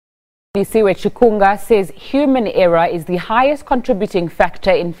Sindisiwe Chikunga says human error is the highest contributing factor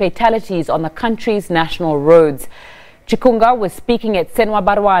in fatalities on the country's national roads. Chikunga was speaking at Senwa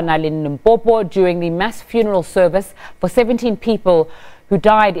Barwana in Limpopo during the mass funeral service for 17 people who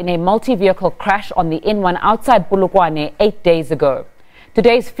died in a multi-vehicle crash on the N1 outside Bulukwane 8 days ago.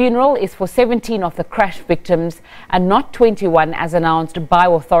 Today's funeral is for 17 of the crash victims and not 21 as announced by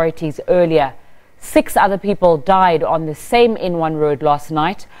authorities earlier. 6 other people died on the same N1 road last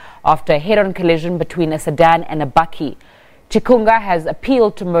night after a head-on collision between a sedan and a bakkie. Chikunga has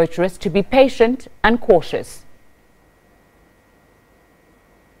appealed to motorists to be patient and cautious.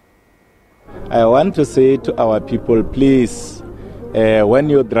 I want to say to our people, please, when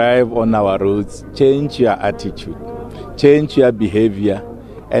you drive on our roads, change your attitude, change your behavior,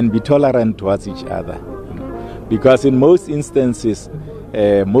 and be tolerant towards each other. Because in most instances,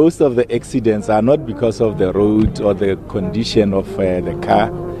 most of the accidents are not because of the road or the condition of the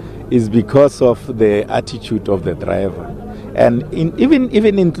car. It's because of the attitude of the driver. And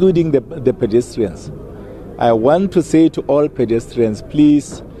even including the pedestrians. I want to say to all pedestrians,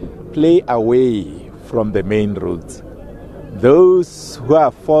 please play away from the main roads. Those who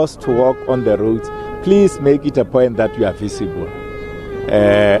are forced to walk on the roads, please make it a point that you are visible.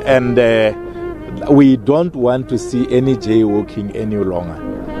 We don't want to see any jaywalking any longer,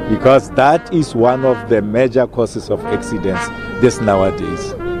 because that is one of the major causes of accidents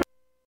nowadays.